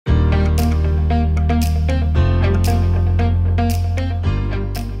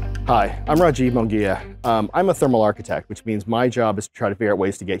Hi, I'm Rajiv Mongia. I'm a thermal architect, which means my job is to try to figure out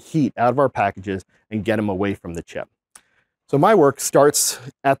ways to get heat out of our packages and get them away from the chip. So my work starts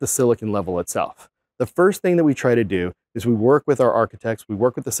at the silicon level itself. The first thing that we try to do is we work with our architects, we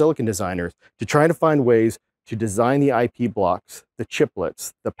work with the silicon designers to try to find ways to design the IP blocks, the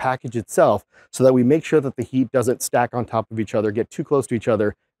chiplets, the package itself, so that we make sure that the heat doesn't stack on top of each other, get too close to each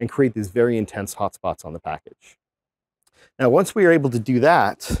other, and create these very intense hotspots on the package. Now, once we are able to do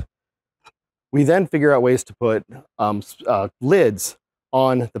that, we then figure out ways to put lids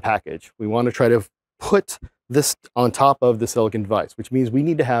on the package. We want to try to put this on top of the silicon device, which means we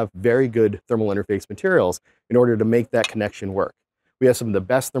need to have very good thermal interface materials in order to make that connection work. We have some of the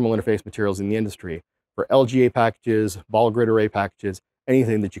best thermal interface materials in the industry for LGA packages, ball grid array packages,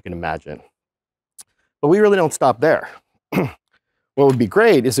 anything that you can imagine. But we really don't stop there. What would be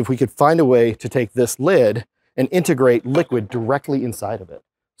great is if we could find a way to take this lid and integrate liquid directly inside of it.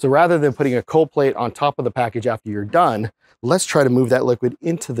 So rather than putting a cold plate on top of the package after you're done, let's try to move that liquid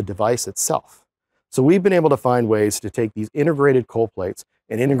into the device itself. So we've been able to find ways to take these integrated cold plates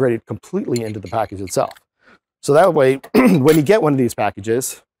and integrate it completely into the package itself. So that way, when you get one of these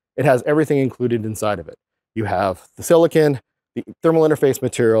packages, it has everything included inside of it. You have the silicon, the thermal interface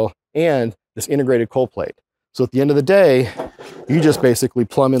material, and this integrated cold plate. So at the end of the day, you just basically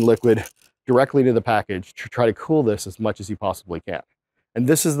plumb in liquid directly into the package to try to cool this as much as you possibly can. And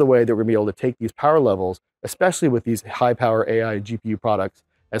this is the way that we're going to be able to take these power levels, especially with these high power AI GPU products,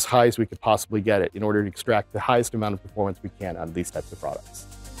 as high as we could possibly get it in order to extract the highest amount of performance we can out of these types of products.